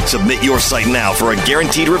sites. Submit your site now for a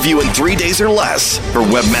guaranteed review in 3 days or less. For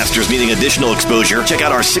webmasters needing additional exposure, check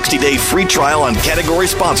out our 60-day free trial on category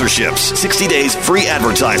sponsorships. 60 days free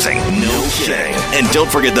advertising. No kidding. And don't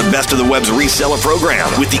forget the Best of the Web's reseller program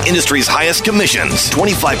with the industry's highest commissions.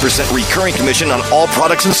 25% recurring commission on all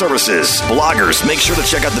products and services. Bloggers, make sure to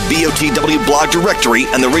check out the BOTW blog directory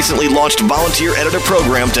and the recently launched volunteer editor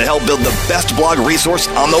program to help build the best blog resource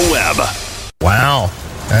on the web. Wow.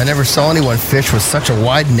 I never saw anyone fish with such a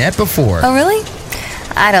wide net before. Oh, really?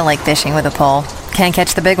 I don't like fishing with a pole. Can't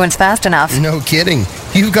catch the big ones fast enough. No kidding.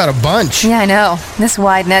 You've got a bunch. Yeah, I know. This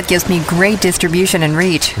wide net gives me great distribution and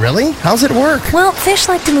reach. Really? How's it work? Well, fish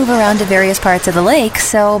like to move around to various parts of the lake,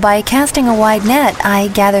 so by casting a wide net, I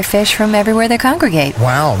gather fish from everywhere they congregate.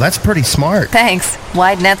 Wow, that's pretty smart. Thanks.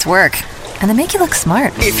 Wide nets work. And they make you look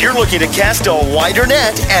smart. If you're looking to cast a wider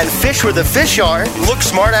net and fish where the fish are, Look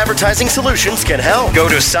Smart Advertising Solutions can help. Go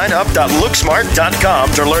to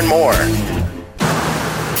signup.looksmart.com to learn more.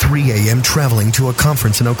 3 a.m. traveling to a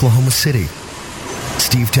conference in Oklahoma City.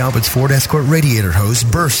 Steve Talbot's Ford Escort radiator hose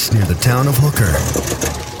bursts near the town of Hooker.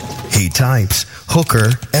 He types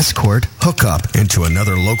Hooker, Escort, Hookup into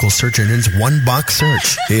another local search engine's one-box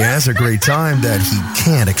search. He has a great time that he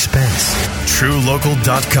can't expense.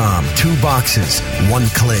 TrueLocal.com. 2 boxes, 1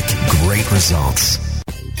 click, great results.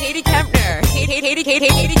 Katie Kempner. Katie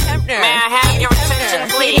Kempner. May I have your attention,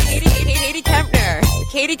 please? Katie Kempner.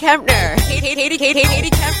 Katie Kempner. Katie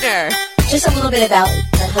Kempner. Just a little bit about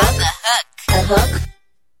the hook. The hook.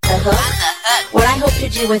 The hook. What I hope to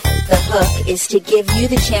do with the hook is to give you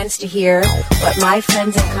the chance to hear what my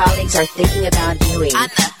friends and colleagues are thinking about doing.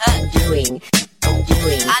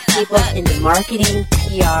 People in the marketing,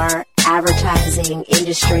 PR, advertising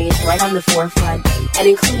industries right on the forefront, and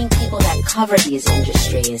including people that cover these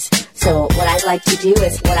industries. So what I'd like to do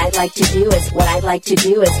is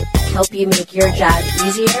help you make your job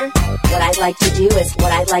easier. What I'd like to do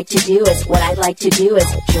is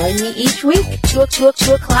join me each week, 2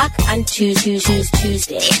 o'clock on Tuesday.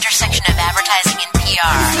 The intersection of advertising and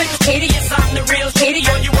PR. Slim Katie, yes, I'm the real Katie.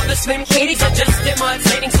 All you other Slim Katie's are just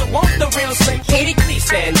imitating. So won't the real Slim Katie please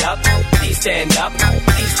stand up? Please stand up.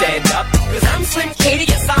 Please stand up. Cause I'm Slim Katie,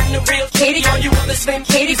 yes, I'm the real Katie. All you other Slim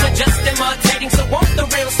Katie's are just imitating. So won't the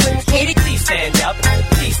real Slim Katie please stand up?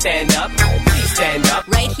 Please stand up. Please stand up.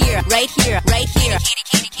 Right here. Right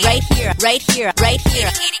here.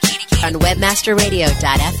 On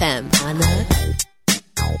webmasterradio.fm. On the hook.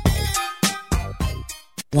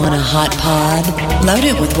 Want a hot pod? Load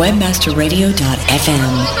it with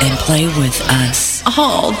webmasterradio.fm and play with us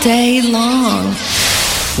all day long.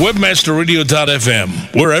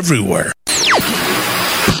 Webmasterradio.fm. We're everywhere.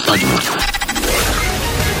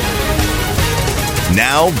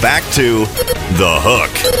 Now back to The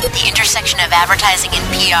Hook. The intersection of advertising and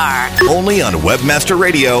PR. Only on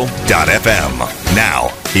webmasterradio.fm. Now,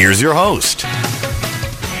 here's your host.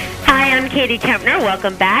 Hi, I'm Katie Kempner.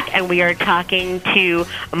 Welcome back, and we are talking to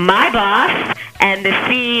my boss and the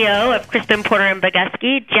CEO of Crispin, Porter &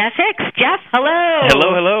 Bogusky, Jeff Hicks. Jeff, hello.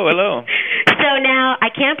 Hello. So now, I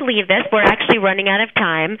can't believe this. We're actually running out of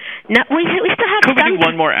time. No, we still have Could we do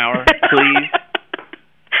one more hour, please?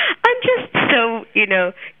 I'm just so,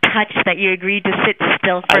 touched that you agreed to sit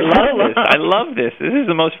still for so long. I love this. This is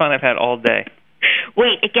the most fun I've had all day.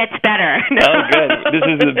 Wait, it gets better. Oh, good. This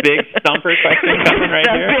is the big stumper question coming right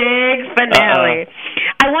here. The big finale.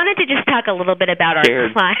 I wanted to just talk a little bit about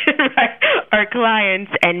our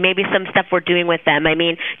clients and maybe some stuff we're doing with them. I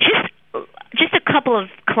mean, just a couple of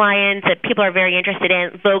clients that people are very interested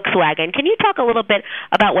in. Volkswagen. Can you talk a little bit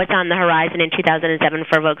about what's on the horizon in 2007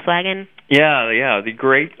 for Volkswagen? Yeah, the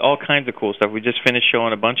great, all kinds of cool stuff. We just finished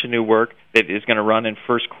showing a bunch of new work that is going to run in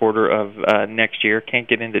first quarter of next year. Can't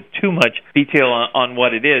get into too much detail on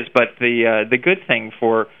what it is, but the good thing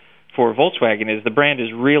for Volkswagen is the brand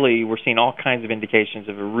is really, we're seeing all kinds of indications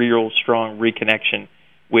of a real strong reconnection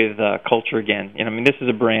with culture again. This is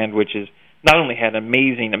a brand which is not only had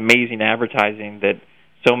amazing advertising that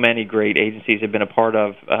so many great agencies have been a part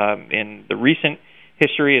of in the recent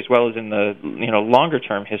history as well as in the longer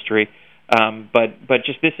term history, but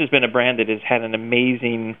just this has been a brand that has had an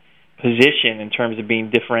amazing position in terms of being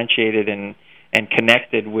differentiated and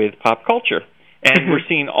connected with pop culture. And we're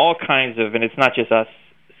seeing all kinds of, and it's not just us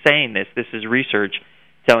saying this is research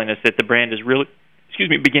telling us that the brand is really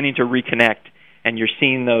beginning to reconnect, and you're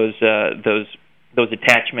seeing those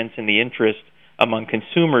attachments and the interest among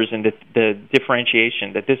consumers and the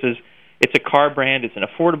differentiation that it's a car brand, it's an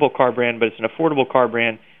affordable car brand, but it's an affordable car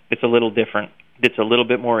brand that's a little different, that's a little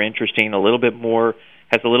bit more interesting, a little bit more,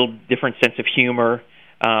 has a little different sense of humor,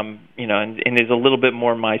 and is a little bit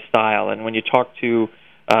more my style. And when you talk to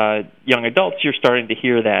young adults, you're starting to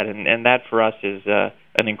hear that, and that for us is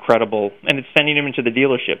an incredible, and it's sending them into the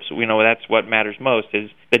dealerships. We know that's what matters most, is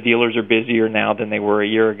the dealers are busier now than they were a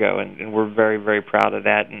year ago, and we're very, very proud of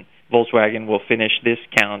that. And Volkswagen will finish this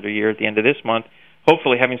calendar year at the end of this month,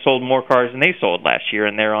 hopefully having sold more cars than they sold last year,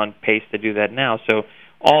 and they're on pace to do that now. So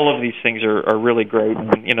all of these things are really great.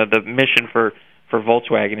 And, the mission for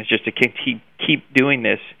Volkswagen is just to keep doing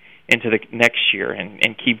this into the next year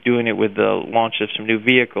and keep doing it with the launch of some new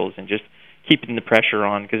vehicles and just keeping the pressure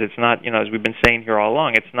on, because it's not, as we've been saying here all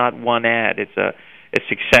along, it's not one ad. It's a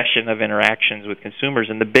succession of interactions with consumers,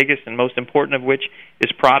 and the biggest and most important of which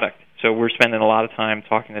is product. So we're spending a lot of time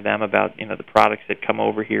talking to them about, the products that come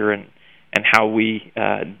over here and how we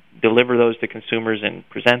deliver those to consumers and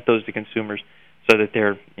present those to consumers so that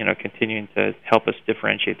they're, continuing to help us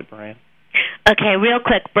differentiate the brand. Okay, real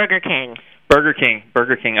quick, Burger King,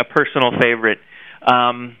 a personal favorite,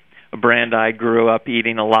 a brand I grew up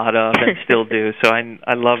eating a lot of and still do. So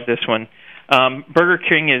I love this one. Burger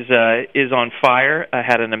King is on fire. I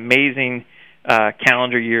had an amazing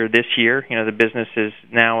calendar year this year. The business is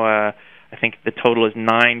now, I think the total is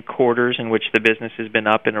 9 quarters in which the business has been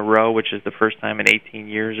up in a row, which is the first time in 18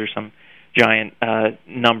 years or some giant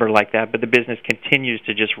number like that. But the business continues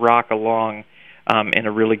to just rock along in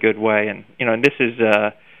a really good way. And this is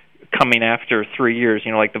coming after 3 years.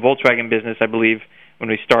 Like the Volkswagen business, I believe, when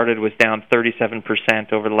we started was down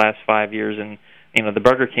 37% over the last 5 years, and the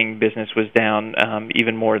Burger King business was down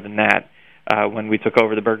even more than that when we took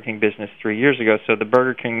over the Burger King business 3 years ago. So the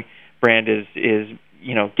Burger King brand is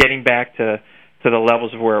getting back to the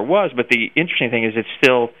levels of where it was. But the interesting thing is it's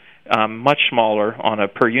still much smaller on a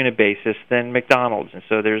per unit basis than McDonald's, and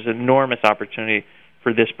so there's enormous opportunity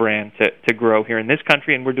for this brand to grow here in this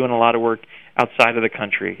country, and we're doing a lot of work outside of the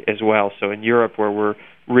country as well. So in Europe, where we're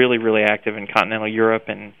really, really active in continental Europe,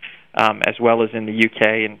 and as well as in the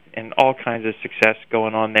UK, and all kinds of success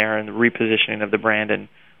going on there, and the repositioning of the brand in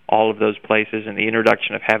all of those places, and the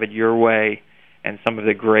introduction of Have It Your Way, and some of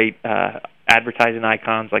the great advertising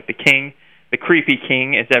icons like the King, the Creepy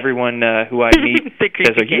King, as everyone who I meet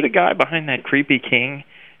says, "Are you the guy behind that Creepy King?"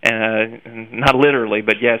 And not literally,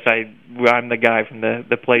 but yes, I'm the guy from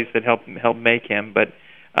the place that helped make him. But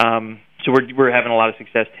so we're having a lot of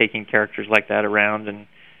success taking characters like that around, and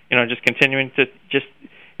just continuing to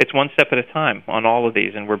it's one step at a time on all of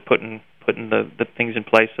these, and we're putting the things in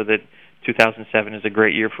place so that 2007 is a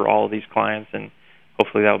great year for all of these clients, and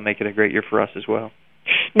hopefully that will make it a great year for us as well.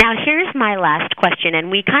 Now, here's my last question, and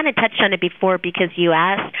we kind of touched on it before because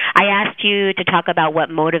I asked you to talk about what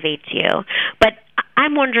motivates you. But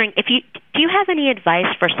I'm wondering, do you have any advice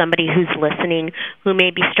for somebody who's listening who may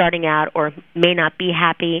be starting out or may not be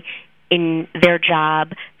happy in their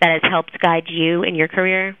job that has helped guide you in your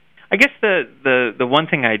career? I guess the one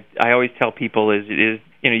thing I always tell people is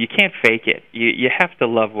you can't fake it. You have to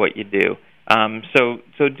love what you do.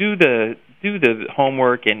 So do the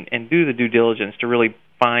homework and do the due diligence to really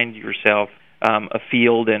find yourself a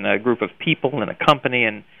field and a group of people and a company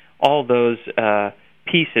and all those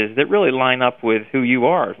pieces that really line up with who you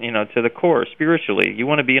are, to the core spiritually. You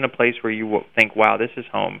want to be in a place where you think, wow, this is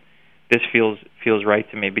home. This feels right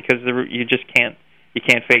to me, because you just can't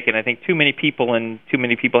fake it. And I think too many people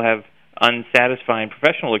have unsatisfying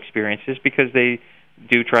professional experiences because they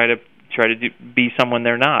do try to be someone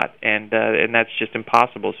they're not, and that's just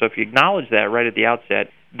impossible. So if you acknowledge that right at the outset,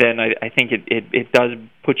 then I think it does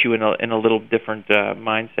put you in a little different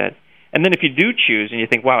mindset. And then if you do choose and you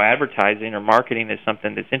think, wow, advertising or marketing is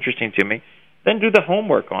something that's interesting to me, then do the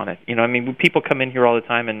homework on it. People come in here all the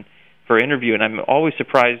time and for interview, and I'm always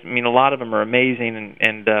surprised. A lot of them are amazing,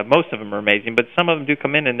 and most of them are amazing, but some of them do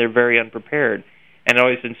come in and they're very unprepared. And it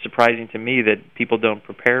always been surprising to me that people don't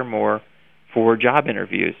prepare more for job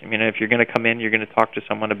interviews. If you're going to come in, you're going to talk to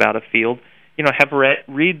someone about a field,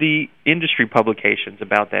 read the industry publications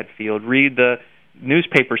about that field, read the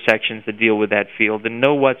newspaper sections that deal with that field, and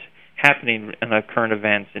know what's happening in current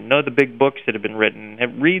events, and know the big books that have been written,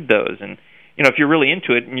 and read those. And if you're really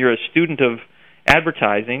into it and you're a student of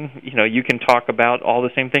advertising, you can talk about all the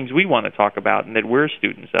same things we want to talk about and that we're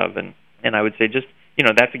students of. And I would say just,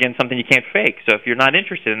 that's again something you can't fake. So if you're not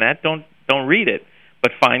interested in that, don't read it,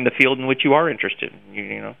 but find the field in which you are interested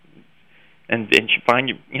in, and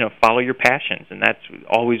find follow your passions, and that's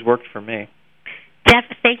always worked for me. Jeff,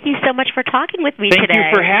 thank you so much for talking with me today. Thank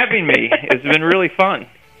you for having me. It's been really fun.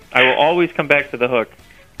 I will always come back to the hook.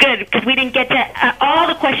 Good, because we didn't get to all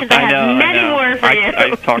the questions. I have many more for you.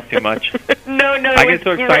 I talk too much. No. I get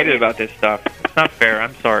so excited about this stuff. It's not fair.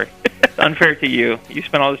 I'm sorry. It's unfair to you. You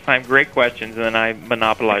spent all this time, great questions, and then I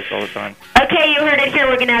monopolized all the time. Okay, you heard it here.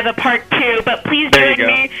 We're going to have a part 2, but please join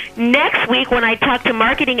me next week when I talk to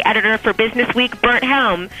marketing editor for Business Week, Bert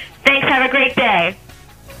Helm. Thanks. Have a great day.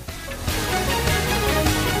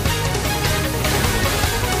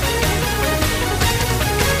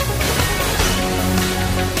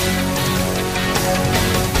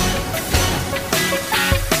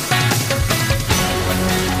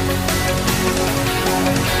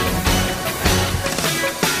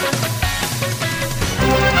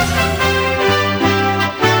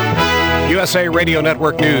 USA Radio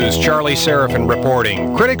Network News, Charlie Seraphin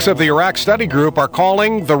reporting. Critics of the Iraq Study Group are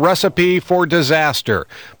calling the recipe for disaster.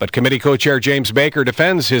 But committee co-chair James Baker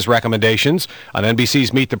defends his recommendations. On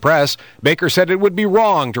NBC's Meet the Press, Baker said it would be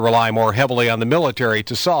wrong to rely more heavily on the military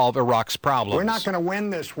to solve Iraq's problems. We're not going to win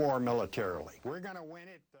this war militarily. We're going to win it.